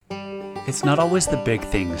It's not always the big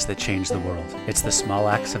things that change the world. It's the small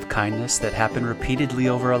acts of kindness that happen repeatedly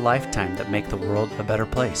over a lifetime that make the world a better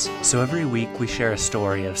place. So every week we share a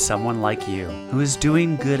story of someone like you who is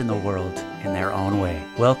doing good in the world in their own way.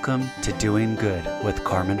 Welcome to Doing Good with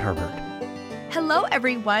Carmen Herbert. Hello,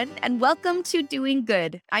 everyone, and welcome to Doing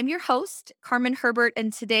Good. I'm your host, Carmen Herbert,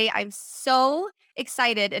 and today I'm so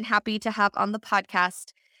excited and happy to have on the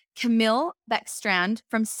podcast Camille Beckstrand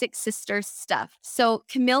from Six Sisters Stuff. So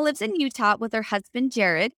Camille lives in Utah with her husband,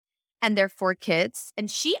 Jared, and their 4 kids,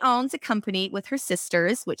 and she owns a company with her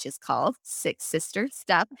sisters, which is called Six Sisters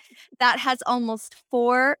Stuff, that has almost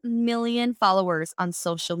 4 million followers on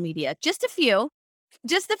social media. Just a few. We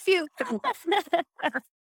just have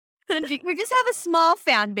a small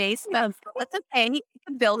fan base. That's okay. You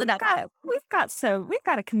can build it up. We've got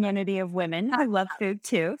a community of women who love food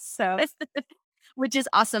too. So, which is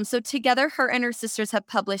awesome. So together, her and her sisters have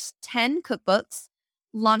published 10 cookbooks,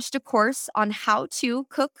 launched a course on how to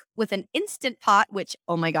cook with an Instant Pot, which,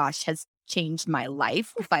 oh my gosh, has changed my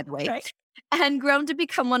life, by the way, right. And grown to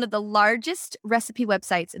become one of the largest recipe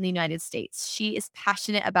websites in the United States. She is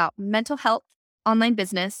passionate about mental health, online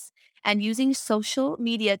business, and using social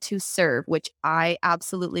media to serve, which I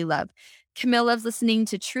absolutely love. Camille loves listening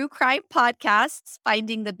to true crime podcasts,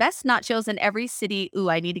 finding the best nachos in every city. Ooh,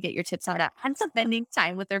 I need to get your tips on that. And spending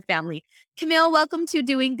time with her family. Camille, welcome to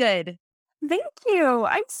Doing Good. Thank you.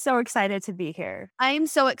 I'm so excited to be here. I'm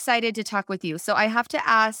so excited to talk with you. So I have to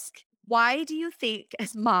ask, why do you think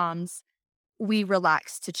as moms, we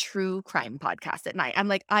relax to true crime podcasts at night? I'm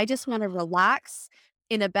like, I just want to relax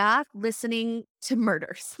in a bath listening to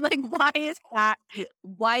murders. Like, why is that?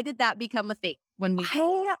 Why did that become a thing when we?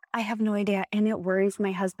 I have no idea. And it worries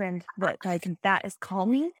my husband that that is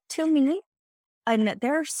calming to me. And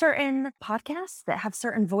there are certain podcasts that have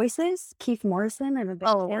certain voices. Keith Morrison, I'm a big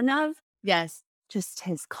fan of. Yes. Just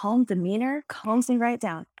his calm demeanor calms me right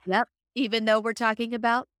down. Yep. Even though we're talking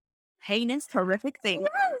about heinous, horrific things.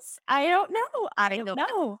 Yes. I don't know. I don't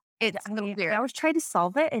know. I always try to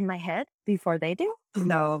solve it in my head before they do.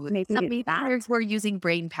 No, maybe we're using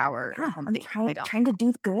brain power. Yeah, I'm trying to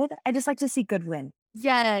do good. I just like to see good win.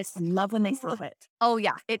 Yes. I love when they solve it. Oh,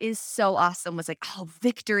 yeah. It is so awesome. It's like,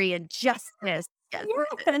 victory and justice. Yes. Yeah.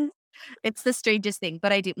 It's the strangest thing.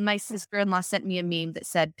 But I do. My sister-in-law sent me a meme that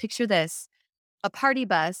said, picture this, a party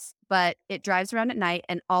bus, but it drives around at night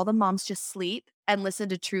and all the moms just sleep and listen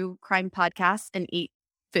to true crime podcasts and eat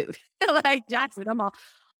food. Like, Jackson,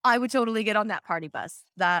 I would totally get on that party bus.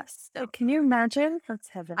 Can you imagine? That's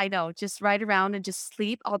heaven. I know. Just ride around and just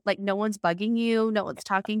sleep. Like, no one's bugging you. No one's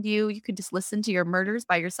talking to you. You could just listen to your murders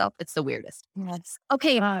by yourself. It's the weirdest. Yes.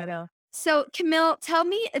 Okay. I know. So, Camille, tell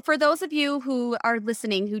me, for those of you who are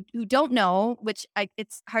listening who don't know, which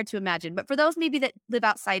it's hard to imagine, but for those maybe that live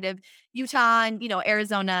outside of Utah and,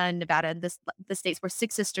 Arizona and Nevada, and the states where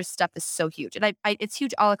Six Sisters Stuff is so huge. And it's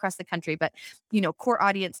huge all across the country, but, core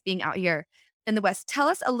audience being out here in the West. Tell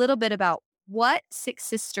us a little bit about what Six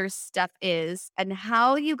Sisters Stuff is and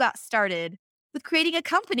how you got started with creating a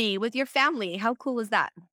company with your family. How cool is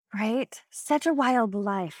that? Right? Such a wild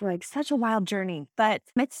life, such a wild journey. But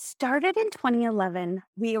it started in 2011.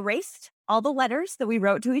 We erased all the letters that we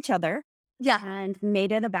wrote to each other and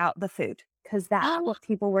made it about the food because that's what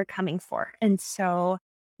people were coming for. And so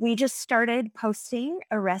we just started posting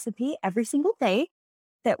a recipe every single day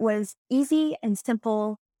that was easy and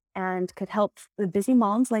simple and could help the busy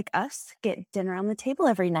moms like us get dinner on the table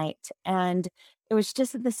every night. And it was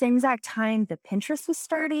just at the same exact time that Pinterest was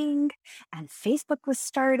starting and Facebook was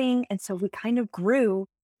starting. And so we kind of grew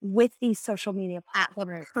with these social media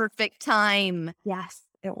platforms. At the perfect time. Yes,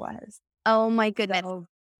 it was. Oh my goodness. So,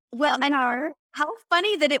 how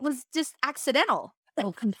funny that it was just accidental.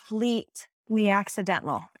 Completely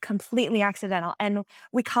accidental. And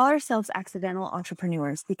we call ourselves accidental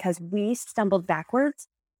entrepreneurs because we stumbled backwards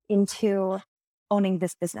into owning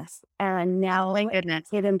this business. And now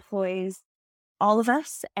it employs all of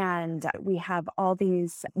us. And we have all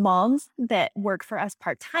these moms that work for us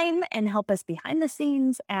part-time and help us behind the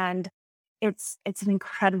scenes. And it's an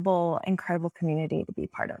incredible, incredible community to be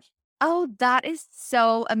part of. Oh, that is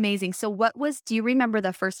so amazing. So do you remember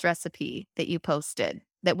the first recipe that you posted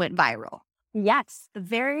that went viral? Yes.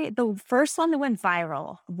 The first one that went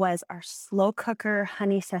viral was our slow cooker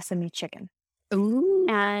honey sesame chicken. Ooh.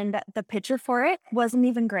 And the picture for it wasn't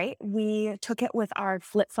even great. We took it with our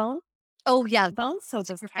flip phone. Oh, yeah. So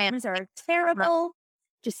the cameras are terrible.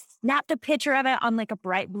 Just snapped a picture of it on like a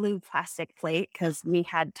bright blue plastic plate because we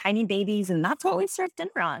had tiny babies and that's what we served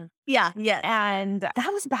dinner on. Yeah. And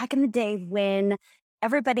that was back in the day when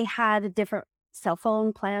everybody had different cell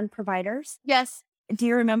phone plan providers. Yes. Do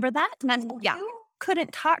you remember that? Yeah.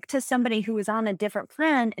 couldn't talk to somebody who was on a different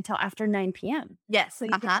plan until after 9 p.m. Yes. So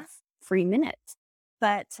you get free minutes.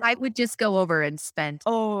 But I would just go over and spend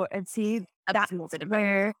and see, that's bit of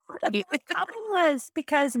where the problem was,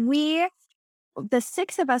 because the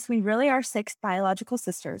six of us, we really are six biological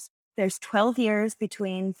sisters. There's 12 years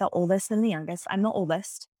between the oldest and the youngest. I'm the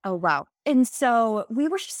oldest. Oh, wow. And so we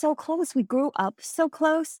were so close. We grew up so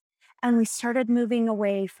close, and we started moving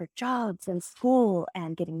away for jobs and school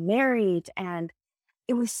and getting married. And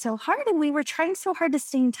it was so hard. And we were trying so hard to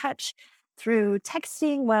stay in touch through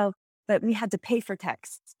texting. Well, but we had to pay for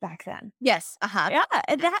texts back then. Yes. Yeah.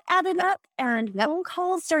 And that added up. And phone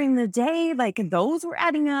calls during the day, like those were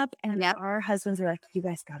adding up. And our husbands were like, you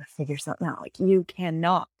guys got to figure something out. Like, you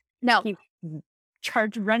cannot keep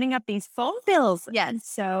running up these phone bills. Yes. And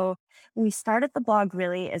so we started the blog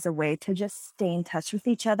really as a way to just stay in touch with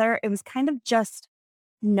each other. It was kind of just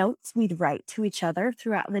notes we'd write to each other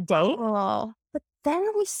throughout the day. Oh. But then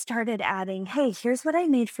we started adding, hey, here's what I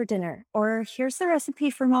made for dinner, or here's the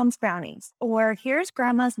recipe for mom's brownies, or here's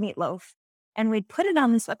grandma's meatloaf. And we'd put it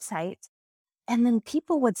on this website. And then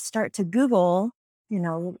people would start to Google,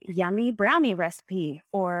 yummy brownie recipe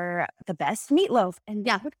or the best meatloaf. And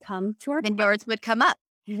that would come to our and yours would come up.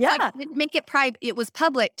 Yeah. So didn't make it private. It was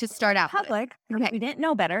public to start out. Public. Okay. We didn't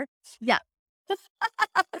know better. Yeah.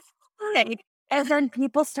 Okay. And then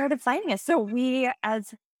people started finding us. So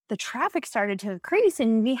as the traffic started to increase,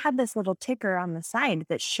 and we had this little ticker on the side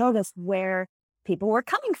that showed us where people were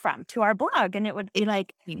coming from to our blog. And it would be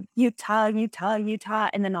like Utah.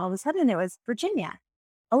 And then all of a sudden it was Virginia,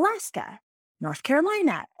 Alaska, North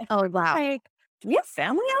Carolina. Oh, wow. Like, do we have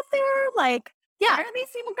family out there? Like, where are these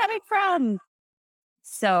people coming from?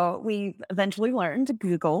 So we eventually learned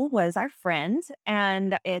Google was our friend,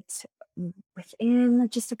 and within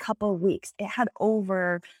just a couple of weeks, it had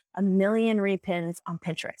over 1 million repins on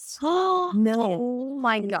Pinterest. Oh, million. Oh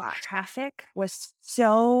my God. Traffic was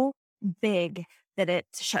so big that it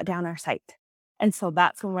shut down our site. And so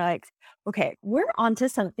that's when we're like, okay, we're onto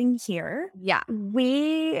something here. Yeah.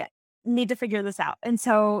 We need to figure this out. And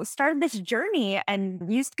so started this journey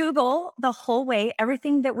and used Google the whole way.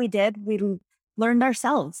 Everything that we did, we learned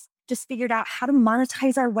ourselves. Just figured out how to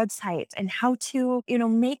monetize our website and how to,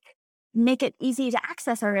 make it easy to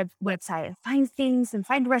access our website and find things and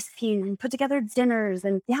find recipes and put together dinners.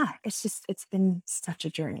 And it's been such a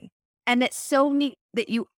journey. And it's so neat that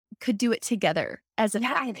you could do it together as a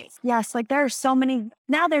family. Yes. Like there are so many,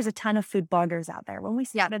 now there's a ton of food bloggers out there. When we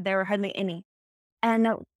started, there were hardly any. And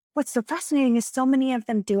what's so fascinating is so many of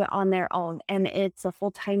them do it on their own, and it's a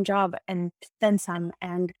full-time job and then some.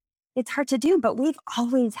 And it's hard to do, but we've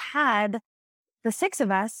always had the six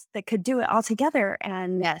of us that could do it all together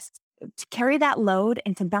and to carry that load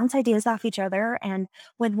and to bounce ideas off each other. And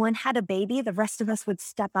when one had a baby, the rest of us would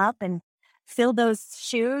step up and fill those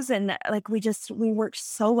shoes. And like, we worked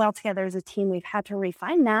so well together as a team. We've had to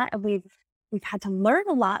refine that. And we've had to learn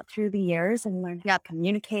a lot through the years and learn how to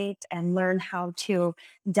communicate and learn how to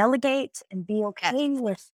delegate and be okay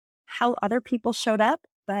with how other people showed up.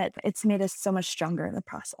 But it's made us so much stronger in the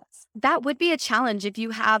process. That would be a challenge if you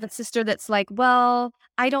have a sister that's like, well,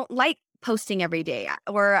 I don't like posting every day,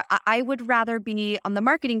 or I would rather be on the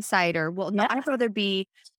marketing side, or I'd rather be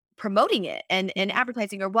promoting it and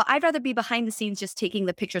advertising, or I'd rather be behind the scenes just taking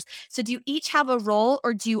the pictures. So do you each have a role,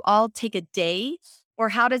 or do you all take a day, or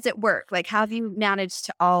how does it work? Like, how have you managed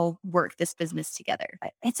to all work this business together?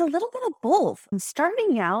 It's a little bit of both.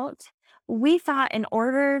 Starting out, we thought in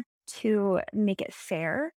order to make it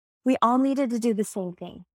fair, we all needed to do the same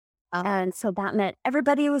thing. And so that meant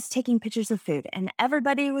everybody was taking pictures of food, and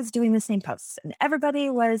everybody was doing the same posts, and everybody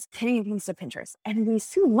was pinning things to Pinterest. And we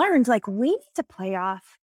soon learned, like, we need to play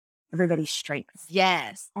off everybody's strengths.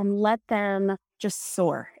 Yes. And let them just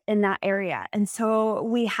soar in that area. And so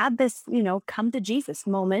we had this, come to Jesus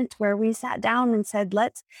moment where we sat down and said,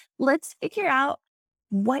 let's figure out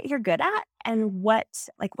what you're good at and what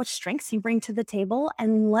strengths you bring to the table,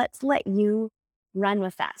 and let's let you run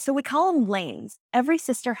with that. So we call them lanes. Every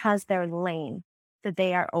sister has their lane that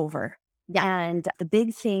they are over. Yeah. And the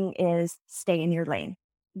big thing is stay in your lane.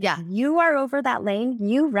 Yeah. You are over that lane,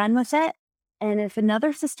 you run with it. And if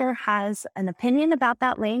another sister has an opinion about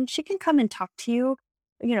that lane, she can come and talk to you,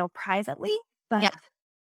 privately. But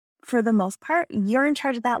for the most part, you're in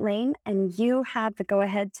charge of that lane, and you have the go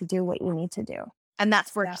ahead to do what you need to do. And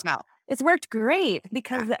that's worked out. It's worked great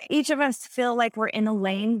because each of us feel like we're in a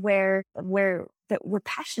lane where we're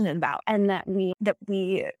passionate about and that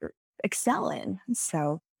we excel in.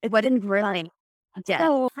 So it's been brilliant. Yeah.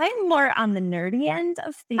 So I'm more on the nerdy end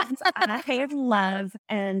of things. I love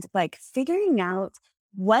and figuring out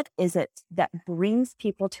what is it that brings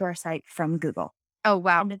people to our site from Google. Oh,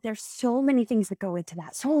 wow. And there's so many things that go into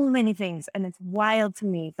that, so many things. And it's wild to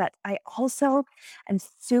me. But I also am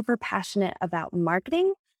super passionate about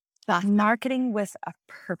marketing, marketing with a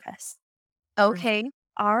purpose. Okay.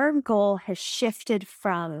 Our goal has shifted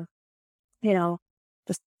from,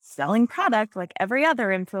 just selling product like every other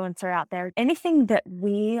influencer out there. Anything that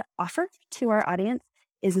we offer to our audience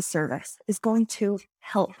is a service, is going to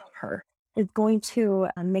help her, is going to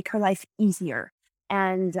make her life easier.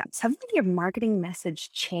 And suddenly your marketing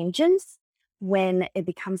message changes when it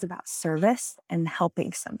becomes about service and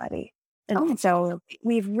helping somebody. And so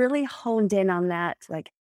we've really honed in on that.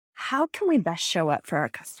 Like, how can we best show up for our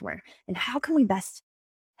customer? And how can we best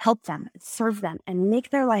help them, serve them, and make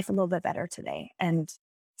their life a little bit better today? And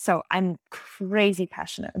so I'm crazy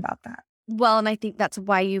passionate about that. Well, and I think that's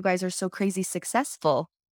why you guys are so crazy successful,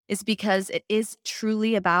 is because it is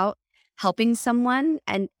truly about helping someone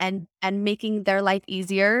and making their life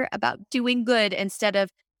easier, about doing good instead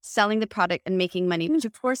of selling the product and making money, which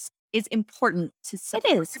of course is important to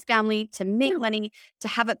support your family, to make money, to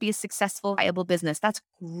have it be a successful, viable business. That's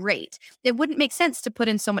great. It wouldn't make sense to put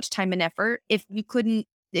in so much time and effort if you couldn't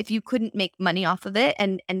make money off of it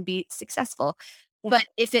and be successful. Yeah. But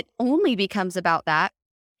if it only becomes about that,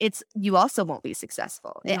 you also won't be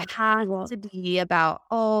successful. It has to be about,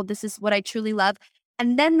 this is what I truly love.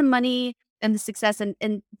 And then the money and the success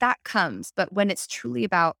and that comes. But when it's truly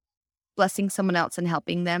about blessing someone else and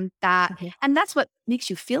helping them, and that's what makes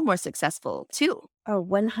you feel more successful too. Oh,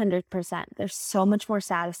 100%. There's so much more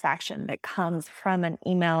satisfaction that comes from an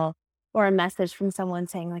email or a message from someone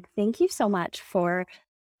saying like, thank you so much for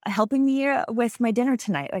helping me with my dinner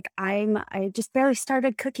tonight. Like I just barely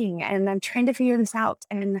started cooking and I'm trying to figure this out.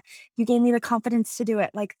 And you gave me the confidence to do it.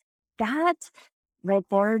 Like that right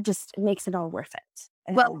there just makes it all worth it.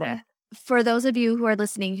 And well, for those of you who are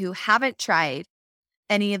listening who haven't tried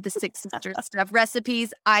any of the Six Sisters stuff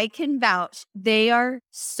recipes, I can vouch. They are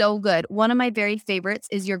so good. One of my very favorites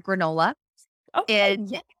is your granola.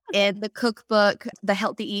 And the cookbook, The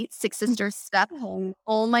Healthy Eat, Six Sisters stuff.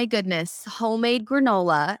 Oh my goodness. Homemade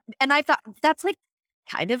granola. And I thought that's like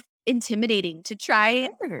kind of intimidating to try.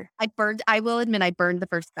 I will admit I burned the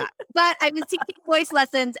first batch. But I was taking voice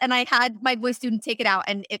lessons and I had my voice student take it out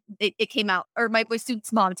and it came out, or my voice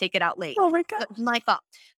student's mom take it out late. Oh my God. My fault.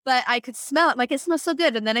 But I could smell it. Like, it smells so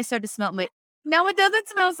good. And then I started to smell it. I'm like, no, it doesn't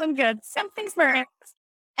smell so good. Something's burnt.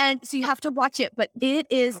 And so you have to watch it, but it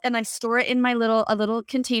is, and I store it in a little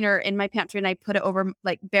container in my pantry, and I put it over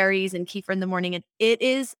like berries and kefir in the morning, and it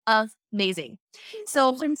is amazing.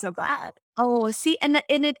 So I'm so glad. Oh, see, and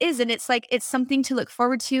it is, and it's like, it's something to look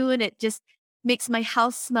forward to, and it just makes my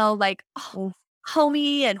house smell like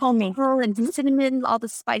homey and cinnamon. All the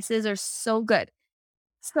spices are so good.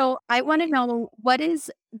 So I want to know, what is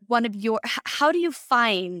one of how do you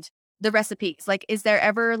find the recipes? Like, is there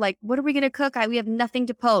ever like, what are we going to cook? We have nothing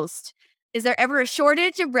to post. Is there ever a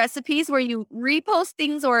shortage of recipes where you repost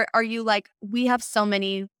things, or are you like, we have so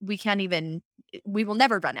many, we will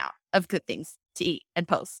never run out of good things to eat and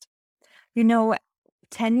post?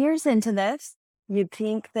 10 years into this, you'd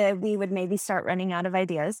think that we would maybe start running out of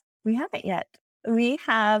ideas. We haven't yet. We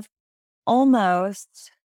have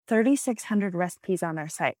almost 3,600 recipes on our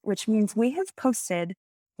site, which means we have posted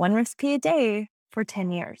one recipe a day for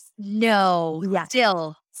 10 years. No, yeah.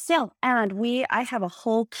 Still. And I have a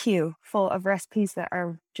whole queue full of recipes that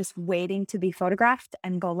are just waiting to be photographed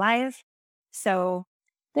and go live. So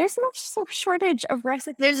there's no shortage of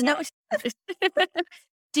recipes. There's no.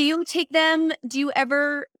 Do you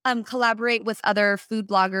ever collaborate with other food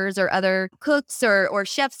bloggers or other cooks or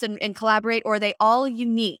chefs and collaborate, or are they all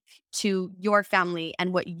unique to your family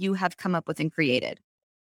and what you have come up with and created?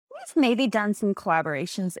 We've maybe done some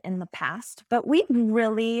collaborations in the past, but we've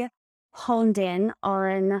really honed in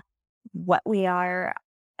on what we are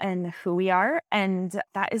and who we are. And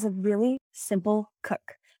that is a really simple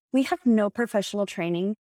cook. We have no professional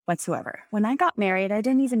training whatsoever. When I got married, I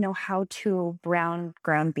didn't even know how to brown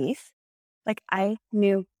ground beef. Like, I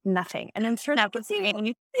knew nothing. And I'm sure that gives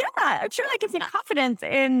me confidence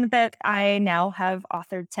in that I now have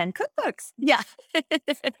authored 10 cookbooks. Yeah.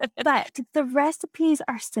 But the recipes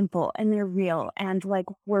are simple and they're real. And like,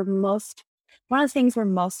 one of the things we're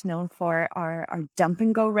most known for are our dump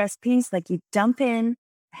and go recipes. Like, you dump in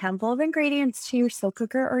a handful of ingredients to your slow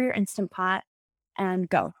cooker or your Instant Pot and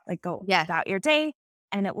go about your day,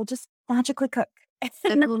 and it will just magically cook.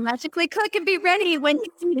 It will magically cook and be ready when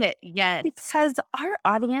you need it. Yes. Because our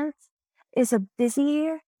audience is a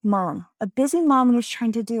busy mom who's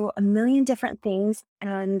trying to do a million different things,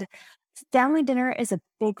 and family dinner is a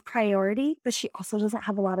big priority, but she also doesn't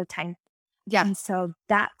have a lot of time. Yeah. And so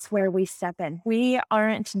that's where we step in. We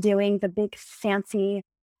aren't doing the big fancy,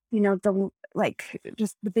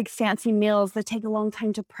 just the big fancy meals that take a long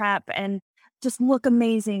time to prep and just look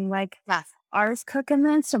amazing. Like ours cook in the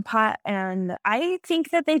Instant Pot, and I think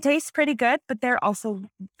that they taste pretty good, but they're also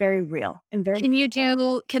very real and very.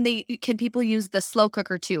 Can people use the slow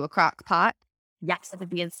cooker too, a crock pot? Yes.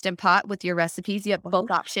 The Instant Pot with your recipes? You have both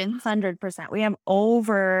options? 100%. We have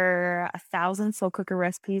over 1,000 slow cooker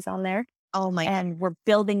recipes on there. Oh my. And we're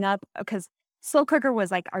building up because slow cooker was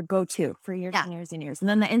like our go-to for years and years and years. And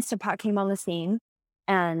then the Instant Pot came on the scene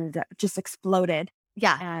and just exploded.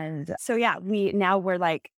 Yeah. And so, we're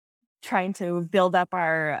like trying to build up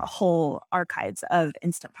our whole archives of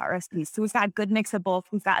Instant Pot recipes. So we've got a good mix of both.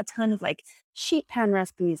 We've got a ton of like sheet pan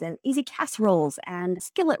recipes and easy casseroles and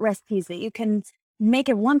skillet recipes that you can make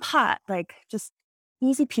in one pot, like just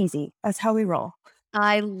easy peasy. That's how we roll.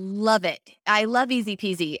 I love it. I love easy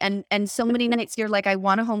peasy. And so many nights you're like, I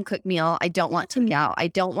want a home cooked meal. I don't want to out. I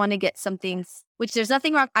don't want to get something, which there's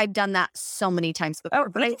nothing wrong. I've done that so many times before,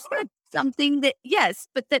 but I want something that,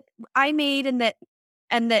 but that I made and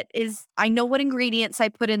that is, I know what ingredients I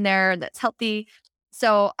put in there that's healthy.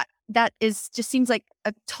 So that just seems like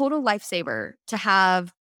a total lifesaver to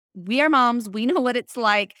have. We are moms. We know what it's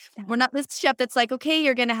like. We're not this chef that's like, okay,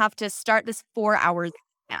 you're going to have to start this 4 hours.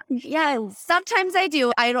 Yeah, sometimes I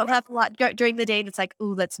do. I don't have a lot during the day. And it's like,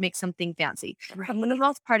 ooh, let's make something fancy. Right. For the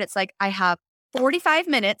most part, it's like I have 45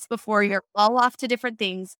 minutes before you're all off to different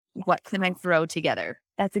things. What can I throw together?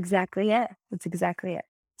 That's exactly it.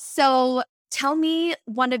 So tell me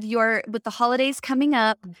with the holidays coming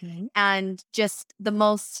up and just the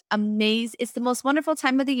most it's the most wonderful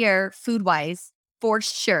time of the year, food-wise, for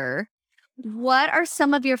sure. What are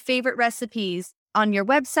some of your favorite recipes on your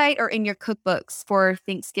website or in your cookbooks for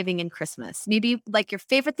Thanksgiving and Christmas? Maybe like your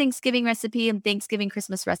favorite Thanksgiving recipe and Thanksgiving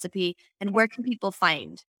Christmas recipe, and where can people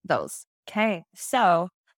find those? Okay, so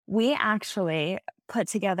we actually put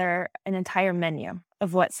together an entire menu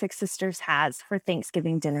of what Six Sisters has for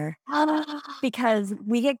Thanksgiving dinner because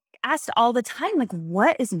we get asked all the time, like,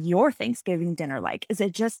 what is your Thanksgiving dinner like? Is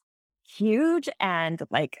it just huge and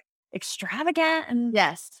like extravagant? And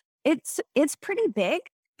yes, it's pretty big.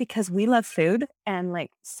 Because we love food and like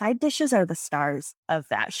side dishes are the stars of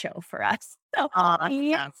that show for us. So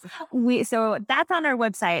so that's on our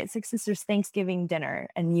website, Six Sisters Thanksgiving Dinner,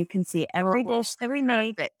 and you can see every dish that we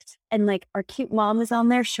make. And like our cute mom is on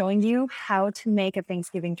there showing you how to make a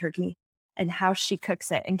Thanksgiving turkey and how she cooks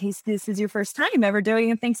it in case this is your first time ever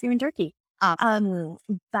doing a Thanksgiving turkey.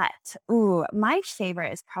 But my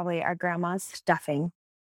favorite is probably our grandma's stuffing.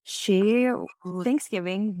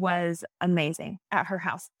 Thanksgiving was amazing at her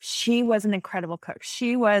house. She was an incredible cook.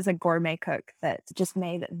 She was a gourmet cook that just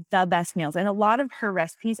made the best meals. And a lot of her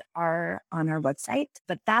recipes are on our website,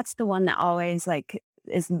 but that's the one that always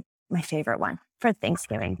is my favorite one for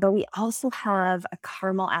Thanksgiving. But we also have a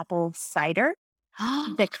caramel apple cider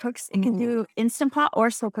that cooks. It can do Instant Pot or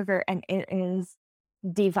slow cooker, and it is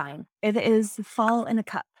divine. It is fall in a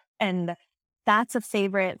cup. And that's a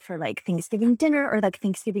favorite for like Thanksgiving dinner or like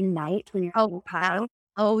Thanksgiving night when you're pile.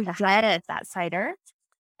 That cider.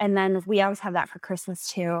 And then we always have that for Christmas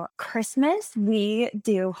too. Christmas, we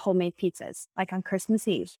do homemade pizzas like on Christmas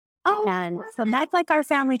Eve. And so that's like our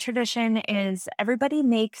family tradition is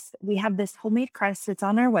we have this homemade crust. It's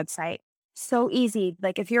on our website. So easy.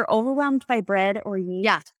 Like if you're overwhelmed by bread or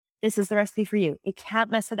yeast, this is the recipe for you. You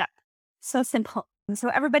can't mess it up. So simple. So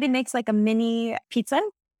everybody makes like a mini pizza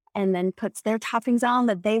and then puts their toppings on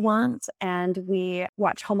that they want. And we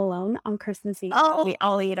watch Home Alone on Christmas Eve. We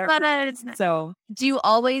all eat our So do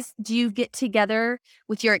you get together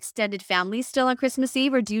with your extended family still on Christmas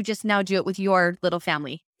Eve, or do you just now do it with your little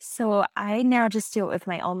family? So I now just do it with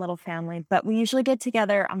my own little family, but we usually get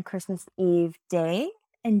together on Christmas Eve day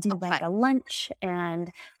and do like a lunch,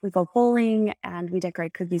 and we go bowling and we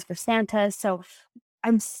decorate cookies for Santa. So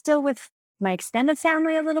I'm still with my extended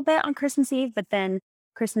family a little bit on Christmas Eve, but then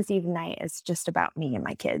Christmas Eve night is just about me and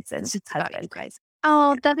my kids and husband. Guys.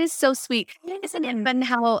 Oh, that is so sweet. Isn't it fun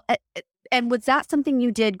how, and was that something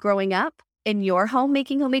you did growing up in your home,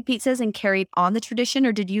 making homemade pizzas and carried on the tradition,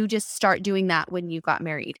 or did you just start doing that when you got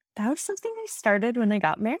married? That was something I started when I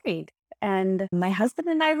got married, and my husband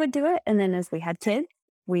and I would do it. And then as we had kids,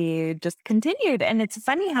 we just continued. And it's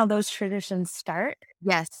funny how those traditions start.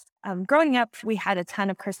 Yes. Growing up, we had a ton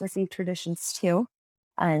of Christmas Eve traditions too.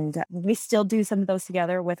 And we still do some of those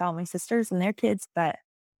together with all my sisters and their kids, but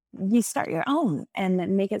you start your own and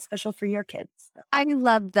then make it special for your kids. I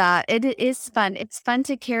love that. It is fun. It's fun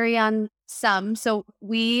to carry on some. So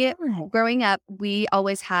growing up, we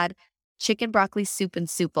always had chicken broccoli soup and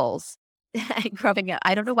soup bowls. growing up.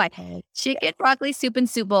 I don't know why. Chicken broccoli soup and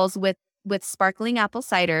soup bowls with sparkling apple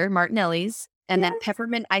cider, Martinelli's, and then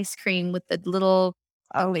peppermint ice cream with the little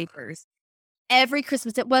wafers. Every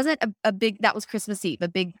Christmas, it wasn't a big, that was Christmas Eve, a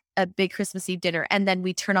big Christmas Eve dinner. And then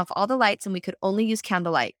we turn off all the lights and we could only use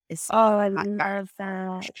candlelight. I love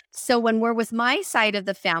that. So when we're with my side of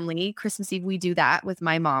the family, Christmas Eve, we do that with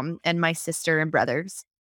my mom and my sister and brothers.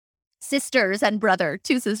 Sisters and brother,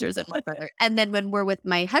 2 sisters and 1 brother. And then when we're with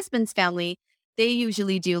my husband's family, they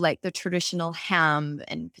usually do like the traditional ham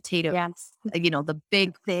and potatoes, the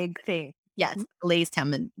big thing. Yes, glazed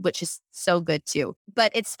ham, which is so good too.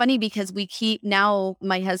 But it's funny because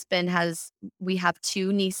my husband we have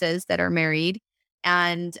 2 nieces that are married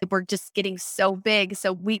and we're just getting so big.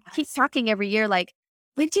 So we keep talking every year, like,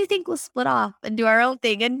 when do you think we'll split off and do our own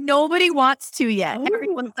thing? And nobody wants to yet.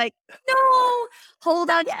 Everyone's like, no, hold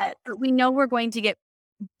on yet. But we know we're going to get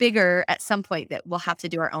bigger at some point that we'll have to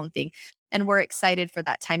do our own thing. And we're excited for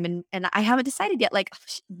that time. And I haven't decided yet, like,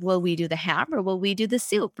 will we do the ham or will we do the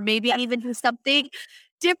soup? Maybe even do something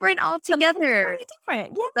different altogether.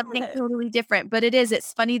 Something totally different. But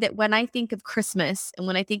it's funny that when I think of Christmas and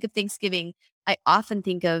when I think of Thanksgiving, I often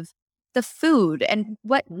think of the food. And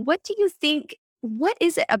what do you think, what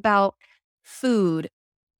is it about food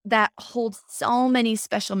that holds so many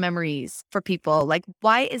special memories for people? Like,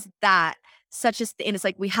 why is that and it's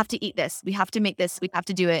like, we have to eat this, we have to make this, we have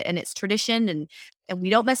to do it. And it's tradition and we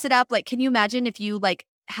don't mess it up. Like, can you imagine if you like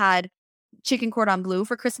had chicken cordon bleu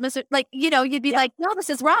for Christmas? Or, like, you'd be like, no, this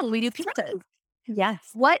is wrong. We do pizza. Yes.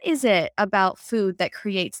 What is it about food that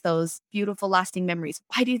creates those beautiful, lasting memories?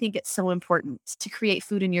 Why do you think it's so important to create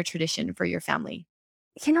food in your tradition for your family?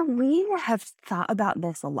 We have thought about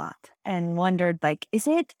this a lot and wondered, like, is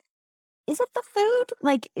it the food?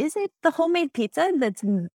 Like, is it the homemade pizza that's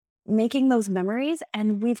making those memories?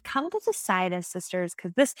 And we've come to decide as sisters,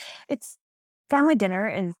 because it's family dinner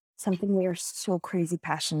is something we are so crazy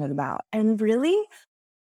passionate about. And really,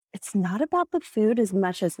 it's not about the food as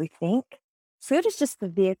much as we think. Food is just the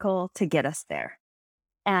vehicle to get us there.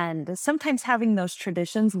 And sometimes having those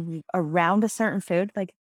traditions around a certain food,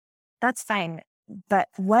 like, that's fine. But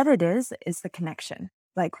what it is the connection.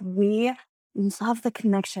 Like, we love the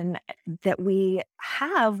connection that we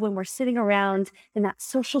have when we're sitting around in that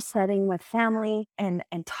social setting with family and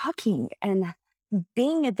talking and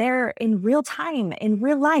being there in real time, in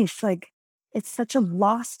real life. Like, it's such a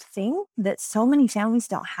lost thing that so many families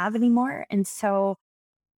don't have anymore. And so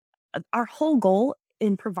our whole goal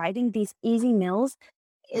in providing these easy meals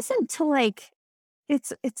isn't to like,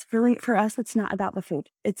 it's really, for us, it's not about the food.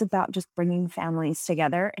 It's about just bringing families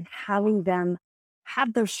together and having them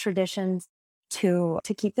have those traditions to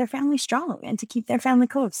keep their family strong and to keep their family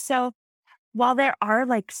close. So while there are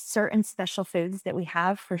like certain special foods that we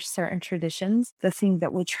have for certain traditions, the thing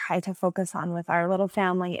that we try to focus on with our little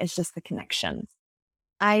family is just the connections.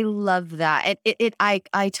 I love that.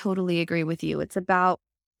 I totally agree with you. It's about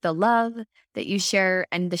the love that you share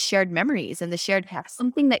and the shared memories and the shared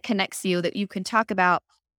something that connects you that you can talk about.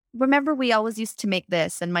 Remember, we always used to make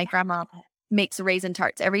this, and my grandma makes raisin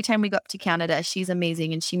tarts. Every time we go up to Canada, she's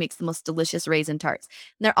amazing and she makes the most delicious raisin tarts.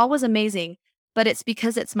 And they're always amazing, but it's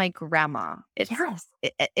because it's my grandma. It's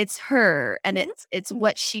her, and it's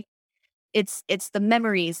what she it's the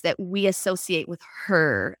memories that we associate with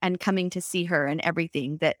her and coming to see her and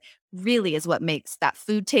everything that really is what makes that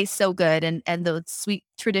food taste so good, and those sweet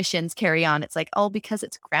traditions carry on. It's like, oh, because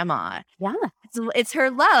it's grandma. Yeah. It's her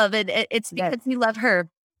love, and it's because we love her.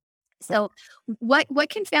 So what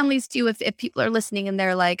can families do if people are listening and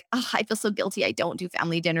they're like, oh, I feel so guilty, I don't do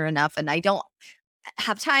family dinner enough and I don't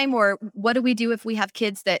have time? Or what do we do if we have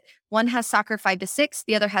kids that one has soccer 5 to 6,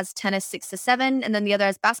 the other has tennis 6 to 7, and then the other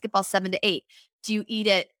has basketball 7 to 8? Do you eat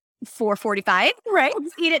at 4:45? Right. Or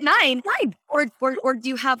just eat at 9. Or do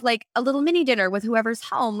you have like a little mini dinner with whoever's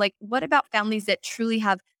home? Like, what about families that truly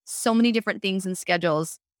have so many different things and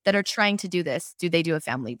schedules that are trying to do this? Do they do a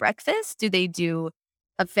family breakfast? Do they do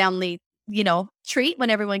a family, treat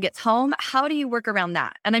when everyone gets home? How do you work around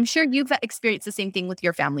that? And I'm sure you've experienced the same thing with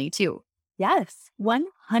your family too. Yes,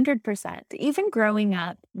 100%. Even growing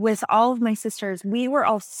up with all of my sisters, we were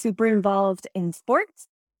all super involved in sports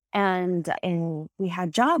and we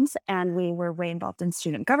had jobs and we were way involved in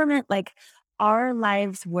student government. Like, our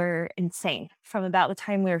lives were insane from about the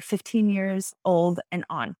time we were 15 years old and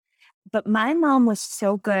on. But my mom was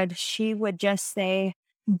so good. She would just say,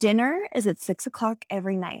 dinner is at 6:00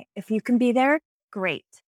 every night. If you can be there,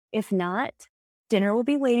 great. If not, dinner will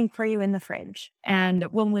be waiting for you in the fridge. And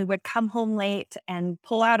when we would come home late and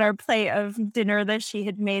pull out our plate of dinner that she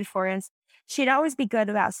had made for us, she'd always be good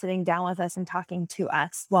about sitting down with us and talking to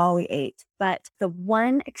us while we ate. But the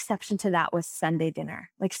one exception to that was Sunday dinner.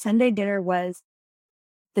 Like Sunday dinner was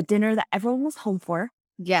the dinner that everyone was home for.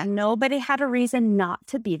 Yeah. Nobody had a reason not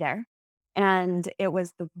to be there. And it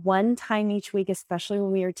was the one time each week, especially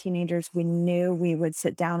when we were teenagers, we knew we would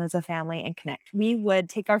sit down as a family and connect. We would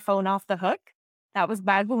take our phone off the hook. That was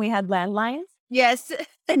bad when we had landlines. Yes.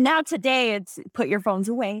 And now today it's put your phones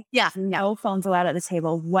away. Yeah. No phones allowed at the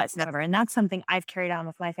table whatsoever. And that's something I've carried on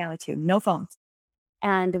with my family too. No phones.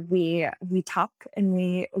 And we talk and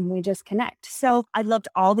we just connect. So I loved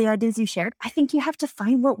all the ideas you shared. I think you have to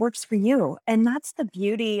find what works for you. And that's the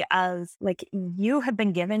beauty of like, you have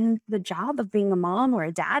been given the job of being a mom or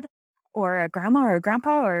a dad or a grandma or a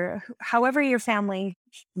grandpa or however your family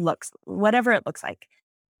looks, whatever it looks like.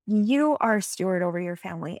 You are a steward over your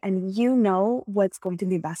family and you know what's going to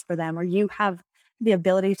be best for them, or you have the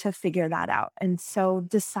ability to figure that out. And so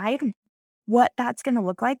decide what that's going to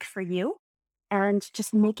look like for you and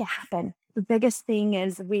just make it happen. The biggest thing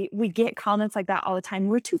is we get comments like that all the time.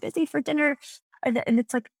 We're too busy for dinner. And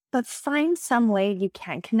it's like, but find some way you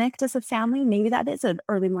can connect as a family. Maybe that is an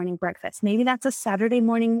early morning breakfast. Maybe that's a Saturday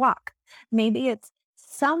morning walk. Maybe it's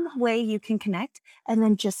some way you can connect and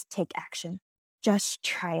then just take action. Just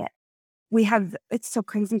try it. It's so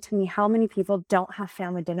crazy to me how many people don't have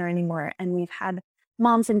family dinner anymore. And we've had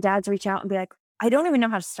moms and dads reach out and be like, I don't even know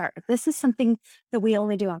how to start. This is something that we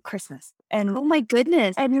only do on Christmas. And oh my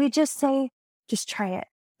goodness. And we just say, just try it.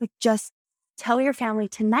 Like, just tell your family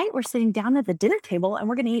tonight we're sitting down at the dinner table and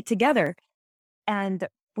we're going to eat together. And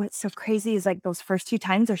what's so crazy is like those first few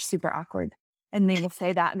times are super awkward. And they will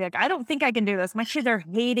say that and be like, I don't think I can do this. My kids are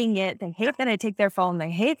hating it. They hate that I take their phone. They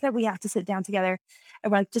hate that we have to sit down together.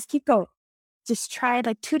 And we're like, just keep going. Just try it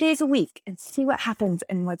like 2 days a week and see what happens.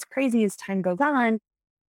 And what's crazy as time goes on,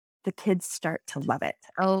 the kids start to love it.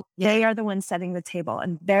 Oh, yeah. They are the ones setting the table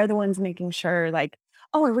and they're the ones making sure like,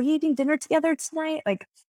 oh, are we eating dinner together tonight? Like,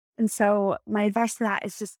 and so my advice to that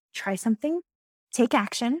is just try something, take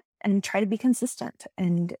action and try to be consistent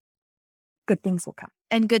and good things will come.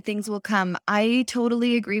 And good things will come. I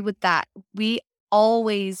totally agree with that. We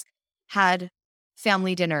always had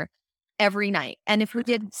family dinner every night. And if we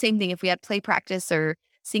did same thing, if we had play practice or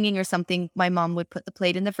singing or something, my mom would put the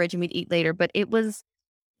plate in the fridge and we'd eat later. But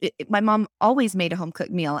my mom always made a home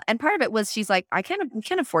cooked meal. And part of it was she's like, we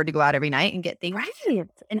can't afford to go out every night and get things. Right.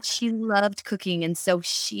 And she loved cooking. And so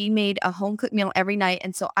she made a home cooked meal every night.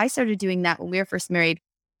 And so I started doing that when we were first married.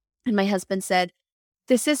 And my husband said,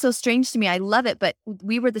 this is so strange to me. I love it. But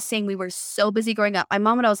we were the same. We were so busy growing up. My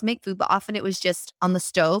mom would always make food, but often it was just on the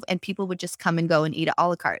stove and people would just come and go and eat it a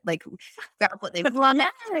la carte. Like grab what they want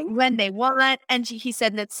when they want. And he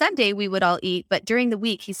said that Sunday we would all eat. But during the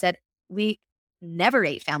week, he said, we never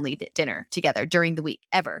ate family dinner together during the week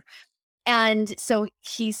ever. And so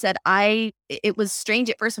he said, it was strange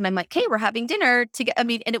at first when I'm like, hey, we're having dinner together. I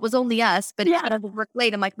mean, and it was only us, but yeah, it worked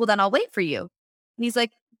late. I'm like, well, then I'll wait for you. And he's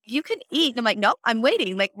like, you can eat. And I'm like, no, I'm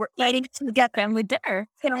waiting. Like we're eating to get family dinner.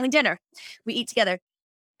 We eat together.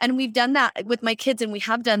 And we've done that with my kids and we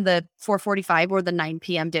have done the 4:45 or the 9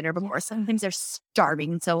 p.m. dinner before. Sometimes they're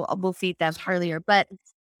starving. So we'll feed them earlier, but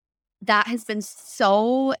that has been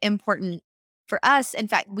so important for us. In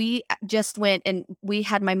fact, we just went and we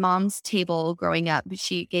had my mom's table growing up.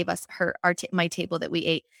 She gave us my table that we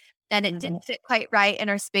ate. And it didn't fit quite right in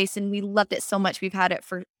our space. And we loved it so much. We've had it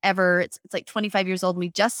forever. It's like 25 years old. We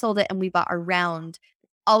just sold it and we bought a round.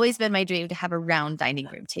 Always been my dream to have a round dining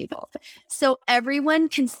room table. So everyone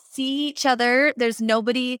can see each other. There's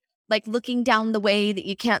nobody like looking down the way that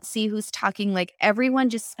you can't see who's talking. Like everyone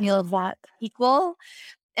just feels that equal.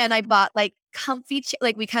 And I bought like comfy,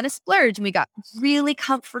 like we kind of splurged and we got really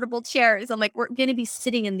comfortable chairs. I'm like, we're going to be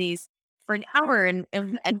sitting in these for an hour and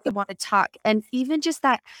we want to talk. And even just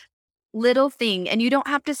that little thing, and you don't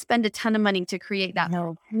have to spend a ton of money to create that.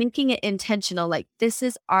 No. Making it intentional, like this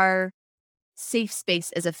is our safe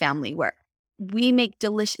space as a family where we make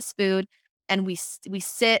delicious food and we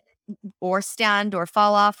sit or stand or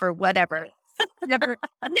fall off or whatever. never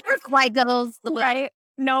quite goes right.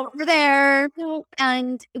 No, we're there. No.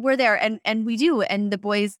 And we're there and we do. And the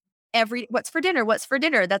boys what's for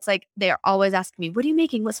dinner? That's like, they're always asking me, what are you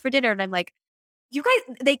making? What's for dinner? And I'm like, you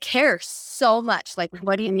guys, they care so much. Like,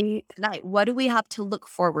 what do you eat tonight? What do we have to look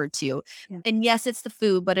forward to? Yeah. And yes, it's the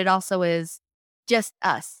food, but it also is just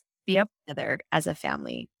us being together as a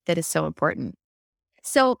family that is so important.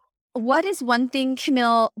 So what is one thing,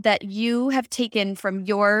 Camille, that you have taken from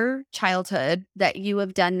your childhood that you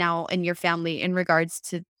have done now in your family in regards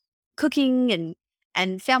to cooking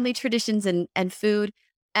and family traditions and food?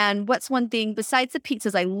 And what's one thing besides the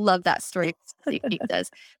pizzas? I love that story. Pizzas.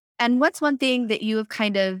 And what's one thing that you have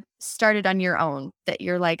kind of started on your own that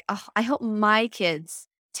you're like, oh, I hope my kids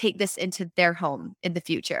take this into their home in the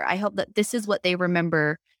future. I hope that this is what they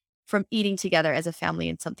remember from eating together as a family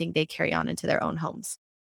and something they carry on into their own homes.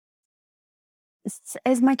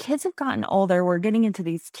 As my kids have gotten older, we're getting into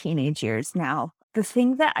these teenage years now. The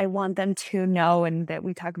thing that I want them to know and that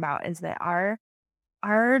we talk about is that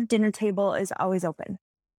our dinner table is always open.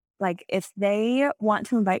 Like if they want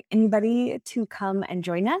to invite anybody to come and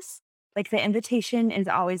join us, like the invitation is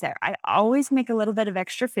always there. I always make a little bit of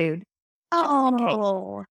extra food.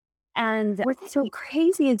 Oh, And what's so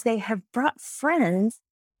crazy is they have brought friends.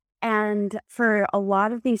 And for a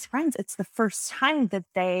lot of these friends, it's the first time that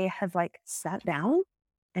they have like sat down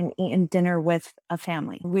and eaten dinner with a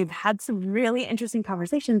family. We've had some really interesting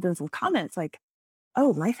conversations and some comments like,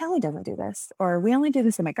 oh, my family doesn't do this, or we only do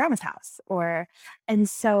this in my grandma's house, and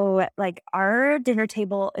so like our dinner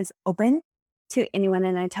table is open to anyone.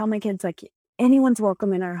 And I tell my kids, like, anyone's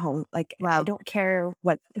welcome in our home. Like, I wow. don't care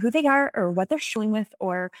who they are or what they're showing with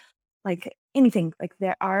or like anything. Like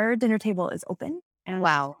our dinner table is open and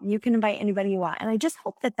Wow. you can invite anybody you want. And I just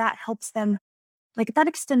hope that helps them. Like that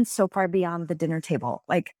extends so far beyond the dinner table.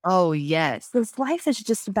 Like, Oh, yes. this life is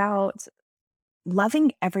just about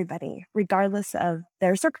loving everybody, regardless of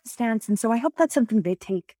their circumstance. And so I hope that's something they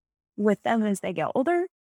take with them as they get older,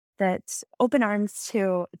 that's open arms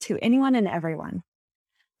to anyone and everyone.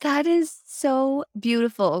 That is so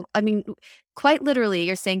beautiful. I mean, quite literally,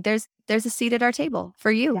 you're saying there's a seat at our table for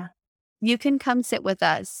you. Yeah. You can come sit with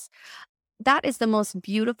us. That is the most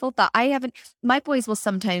beautiful thought. My boys will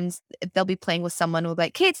sometimes, if they'll be playing with someone, will be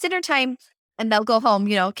like, okay, it's dinner time. And they'll go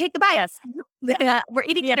home, okay, goodbye. Yes. We're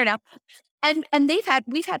eating dinner now. And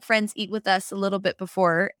we've had friends eat with us a little bit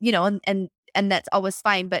before, and that's always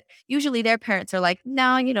fine. But usually their parents are like,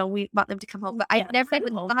 no, we want them to come home. But I never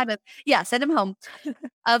even thought of, send them home.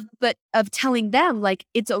 Of telling them like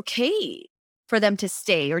it's okay for them to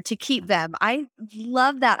stay or to keep them. I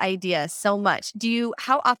love that idea so much.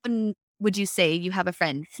 How often would you say you have a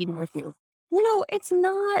friend eating with you? It's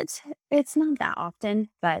not that often,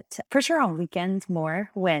 but for sure on weekends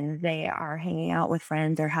more when they are hanging out with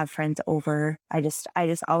friends or have friends over. I just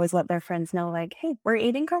always let their friends know like, hey, we're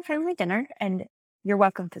eating our family dinner and you're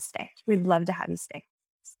welcome to stay. We'd love to have you stay.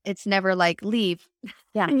 It's never like leave.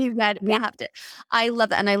 Yeah. You have to. I love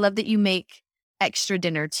that. And I love that you make extra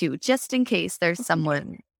dinner too, just in case there's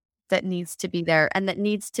someone that needs to be there and that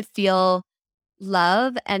needs to feel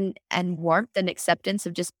love and warmth and acceptance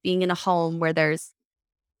of just being in a home where there's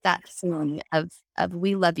that feeling of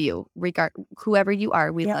we love you, regard whoever you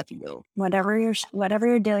are, we love you. Whatever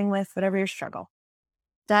you're dealing with, whatever your struggle.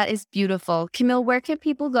 That is beautiful. Camille, where can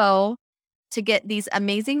people go to get these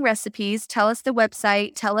amazing recipes? Tell us the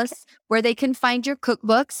website. Tell us where they can find your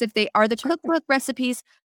cookbooks. If they are the cookbook recipes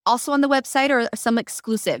also on the website or some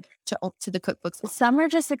exclusive to the cookbooks? Some are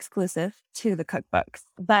just exclusive to the cookbooks,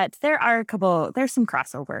 but there's some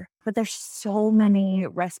crossover. But there's so many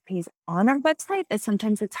recipes on our website that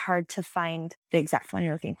sometimes it's hard to find the exact one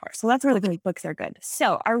you're looking for. So that's where the cookbooks are good.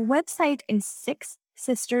 So our website is Six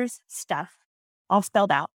Sisters Stuff, all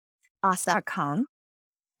spelled out, .com.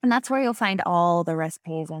 And that's where you'll find all the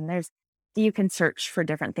recipes. And you can search for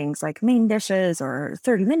different things like main dishes or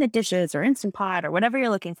 30-minute dishes or Instant Pot or whatever you're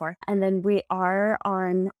looking for. And then we are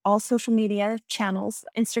on all social media channels.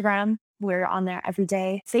 Instagram, we're on there every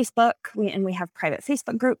day. Facebook, we have private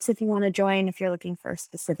Facebook groups if you want to join, if you're looking for a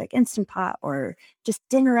specific Instant Pot or just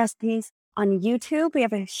dinner recipes. On YouTube, we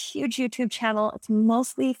have a huge YouTube channel. It's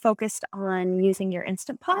mostly focused on using your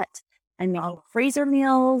Instant Pot and making freezer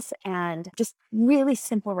meals and just really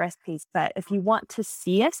simple recipes. But if you want to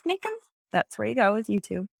see us make them, that's where you go with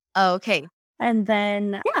YouTube. Oh, okay. And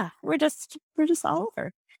then, we're just all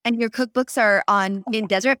over. And your cookbooks are in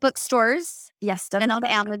Deseret bookstores. Yes. And on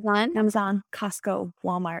Amazon, Costco,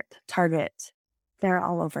 Walmart, Target. They're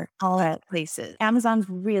all over. All that places. Amazon's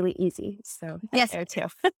really easy. So yes, there too.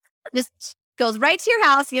 Just goes right to your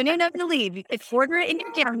house. You don't even have to leave. You can order it in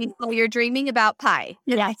your camera while you're dreaming about pie.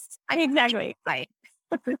 Yes, exactly. Pie.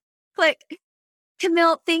 Click.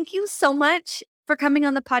 Camille, thank you so much for coming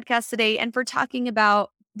on the podcast today and for talking about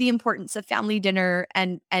the importance of family dinner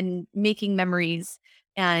and making memories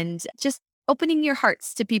and just opening your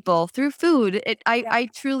hearts to people through food. I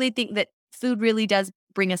truly think that food really does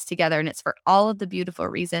bring us together, and it's for all of the beautiful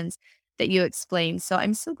reasons that you explained. So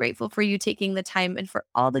I'm so grateful for you taking the time and for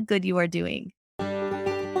all the good you are doing.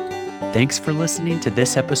 Thanks for listening to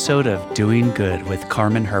this episode of Doing Good with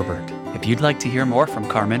Carmen Herbert. If you'd like to hear more from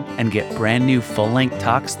Carmen and get brand new full-length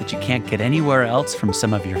talks that you can't get anywhere else from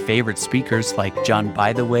some of your favorite speakers like John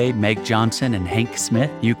Bytheway, Meg Johnson, and Hank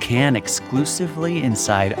Smith, you can exclusively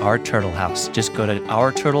inside Our Turtle House. Just go to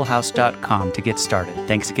ourturtlehouse.com to get started.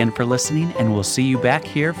 Thanks again for listening, and we'll see you back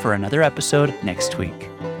here for another episode next week.